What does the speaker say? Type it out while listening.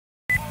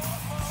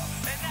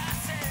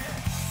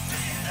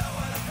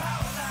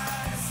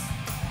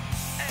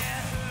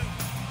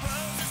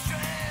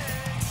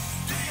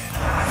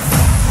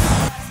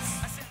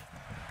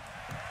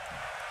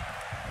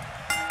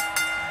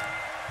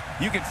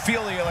You can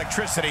feel the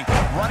electricity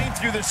running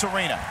through this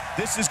arena.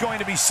 This is going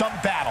to be some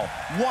battle.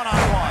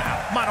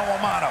 One-on-one,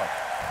 mano-a-mano.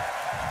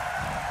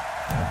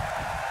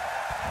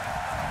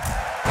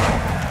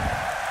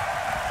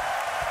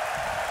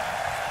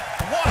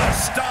 What a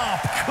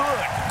stomp.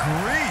 Good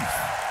grief.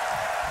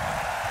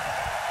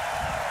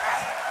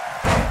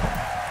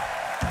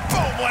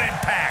 Boom, what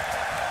impact.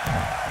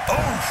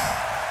 Oof.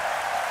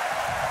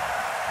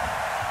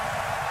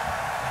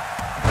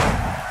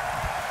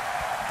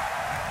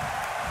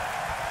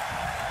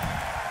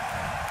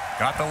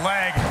 Got the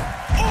leg.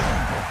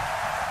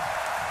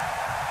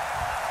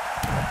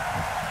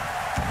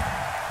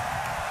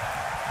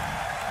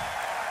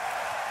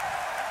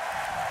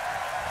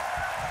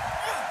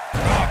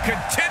 Oh,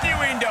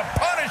 continuing to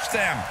punish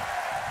them.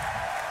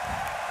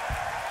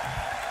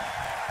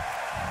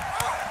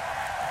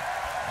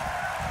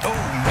 Oh,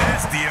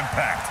 nasty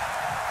impact.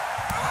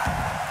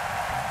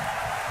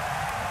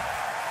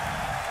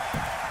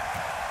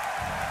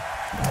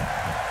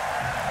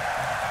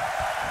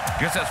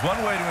 Guess that's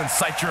one way to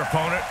incite your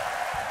opponent.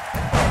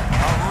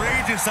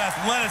 Outrageous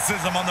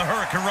athleticism on the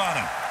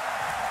Hurricanrana.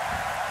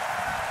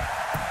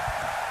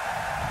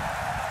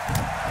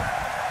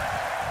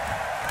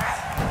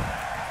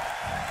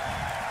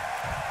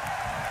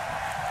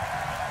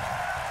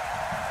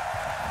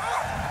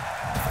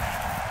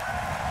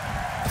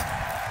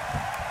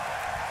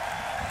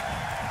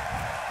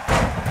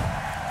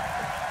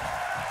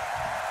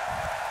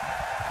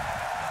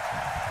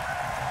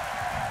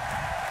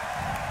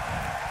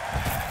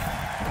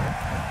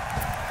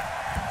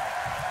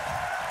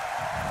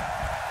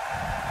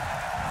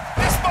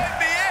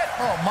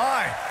 Oh,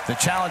 my. The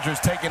challenger's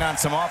taking on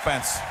some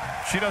offense.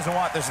 She doesn't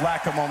want this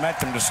lack of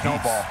momentum to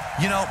snowball.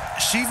 You know,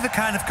 she's the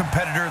kind of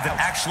competitor that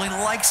actually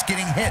likes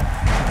getting hit.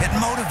 It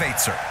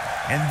motivates her.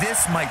 And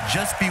this might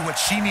just be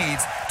what she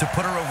needs to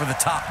put her over the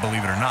top,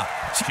 believe it or not.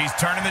 She's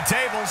turning the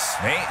tables.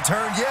 They ain't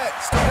turned yet.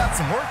 Still got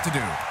some work to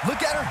do. Look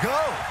at her go.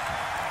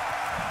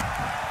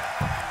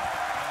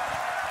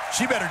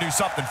 She better do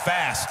something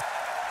fast.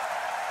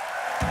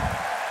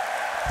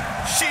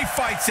 She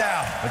fights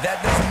out. But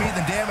that doesn't mean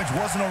the damage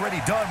wasn't already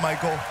done,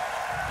 Michael.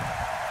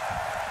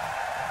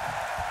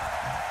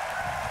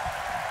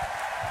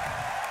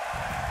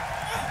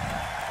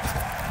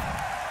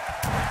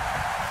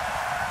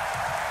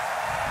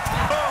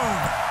 Boom!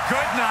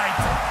 Good night.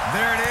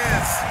 There it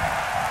is.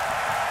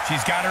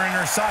 She's got her in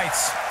her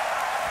sights.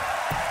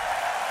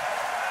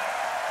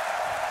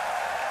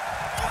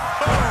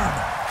 Boom!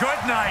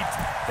 Good night.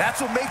 That's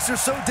what makes her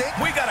so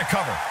dangerous. We got to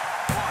cover.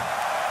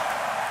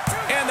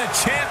 And the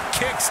champ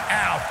kicks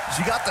out.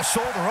 She got the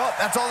shoulder up.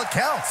 That's all that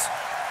counts.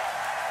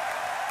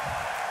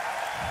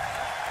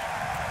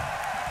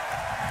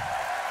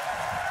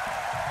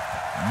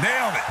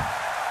 Nailed it.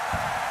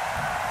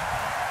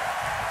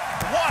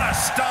 What a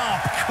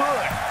stomp.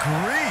 Good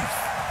grief.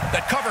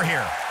 The cover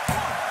here.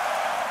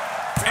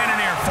 And an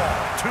air fall.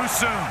 Too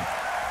soon.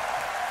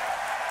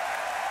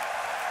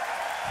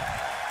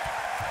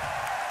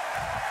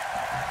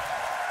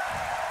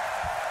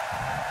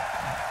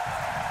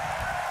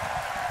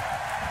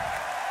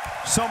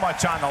 So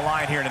much on the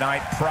line here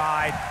tonight.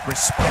 Pride,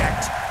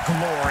 respect,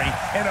 glory,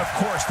 and of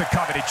course the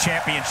coveted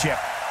championship.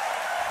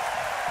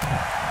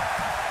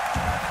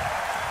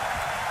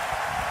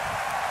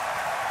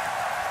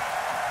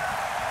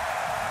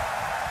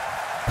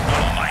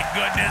 Oh my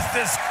goodness,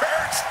 this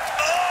hurts.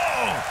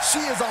 Oh! She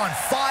is on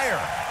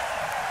fire.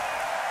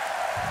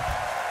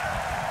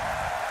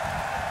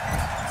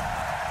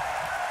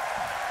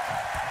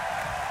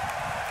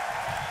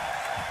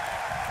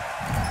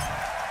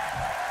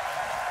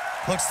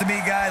 Looks to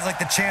me, guys, like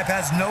the champ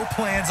has no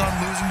plans on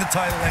losing the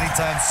title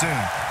anytime soon.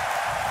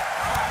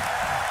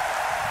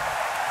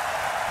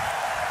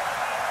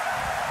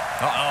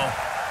 Uh-oh.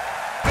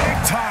 Big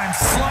time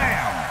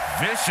slam.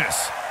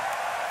 Vicious.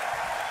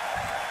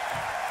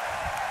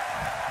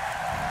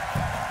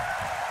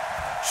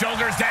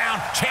 Shoulders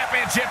down.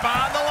 Championship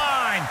on the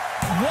line.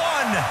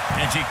 One.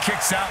 And she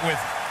kicks out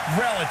with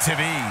relative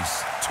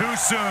ease. Too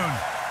soon.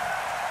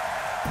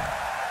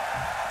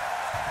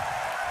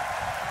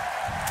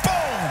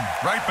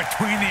 Right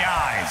between the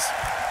eyes.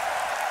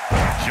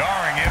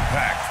 Jarring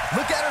impact.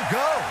 Look at her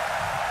go.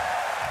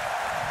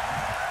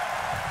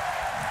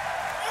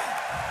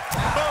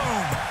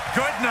 Boom.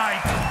 Good night.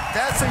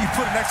 That's how you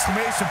put an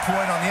exclamation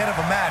point on the end of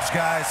a match,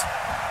 guys.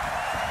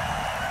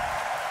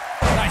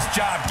 Nice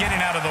job getting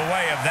out of the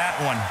way of that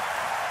one.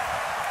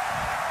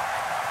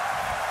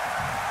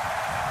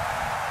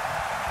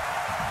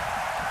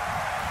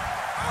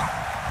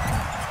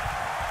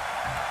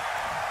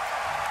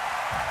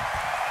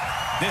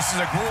 This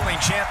is a grueling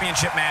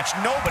championship match.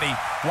 Nobody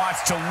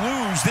wants to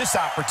lose this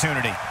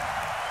opportunity.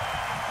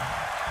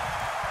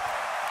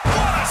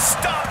 What a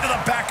stomp to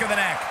the back of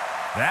the neck.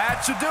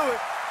 That should do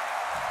it.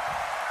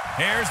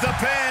 Here's the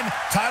pin.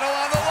 Title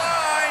on the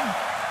line.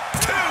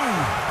 2.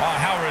 Oh,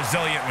 how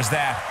resilient was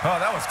that? Oh,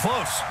 that was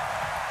close.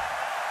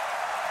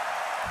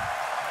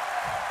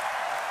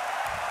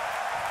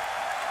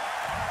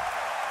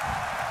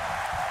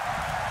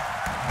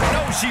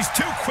 No, she's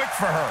too quick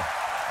for her.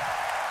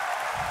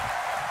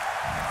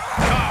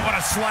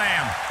 a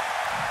slam.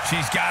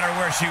 She's got her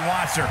where she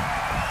wants her.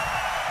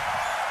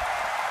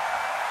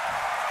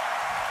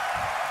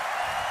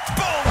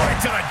 Boom,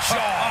 right to the jaw.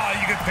 Oh,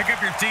 you can pick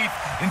up your teeth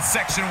in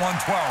section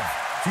 112.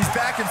 She's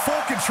back in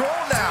full control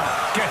now.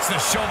 Gets the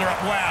shoulder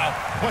up. Wow,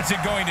 what's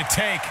it going to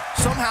take?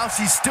 Somehow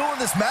she's still in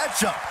this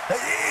matchup.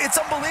 It's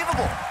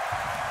unbelievable.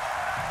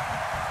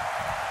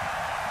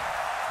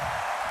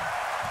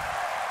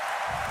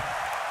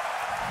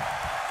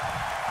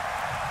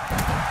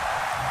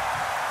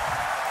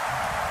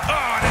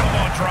 Oh, an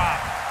elbow drop.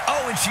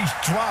 Oh, and she's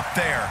dropped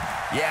there.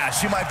 Yeah,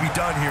 she might be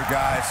done here,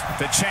 guys.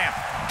 The champ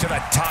to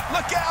the top.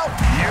 Look out!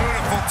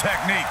 Beautiful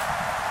technique.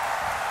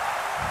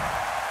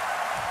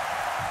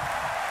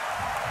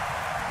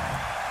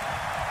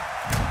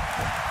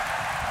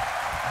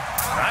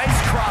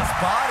 Nice cross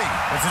body.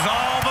 This is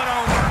all but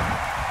over.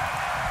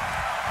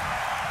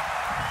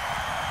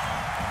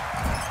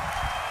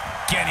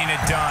 Getting it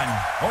done.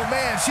 Oh,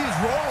 man, she's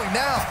rolling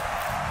now.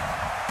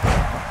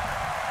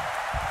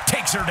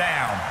 Takes her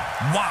down.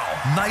 Wow,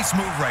 nice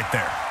move right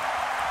there.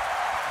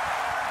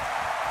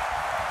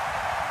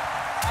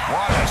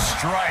 What a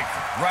strike.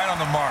 Right on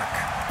the mark.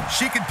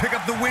 She can pick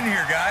up the win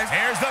here, guys.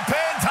 Here's the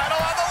pin.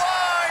 Title on the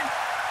line.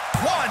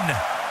 1,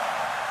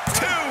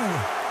 2,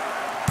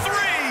 3.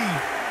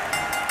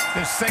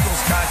 This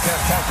singles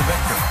contest has the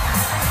victor.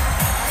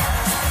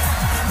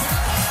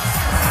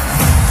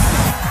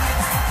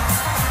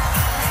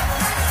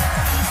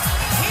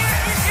 Here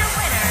is your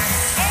winner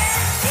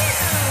and new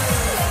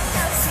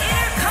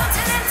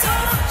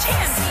Intercontinental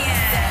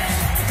Champion,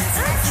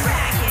 the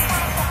Dragon.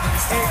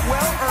 A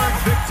well-earned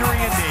victory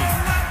indeed.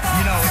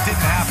 You know, it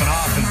didn't happen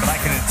often, but I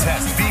can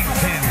attest, being